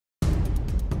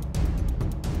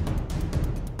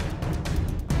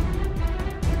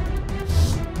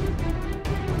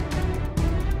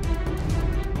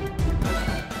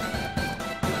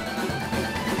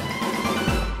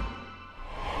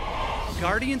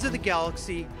Guardians of the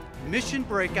Galaxy Mission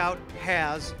Breakout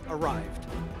has arrived.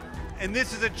 And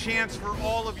this is a chance for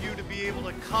all of you to be able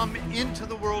to come into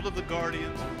the world of the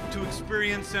Guardians, to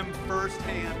experience them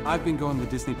firsthand. I've been going to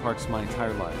Disney parks my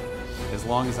entire life, as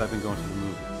long as I've been going to the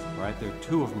movies, right? They're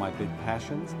two of my big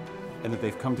passions, and that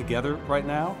they've come together right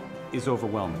now is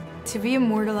overwhelming. To be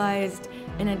immortalized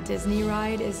in a Disney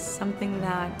ride is something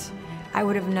that I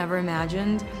would have never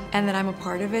imagined, and that I'm a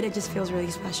part of it, it just feels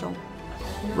really special.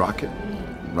 Rocket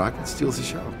steals the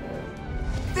show.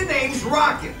 The name's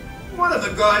Rocket, one of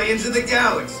the Guardians of the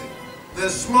Galaxy, the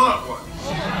smart one.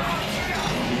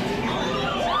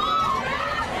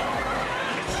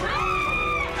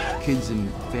 Kids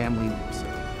and families,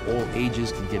 all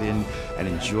ages can get in and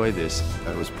enjoy this.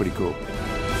 It was pretty cool.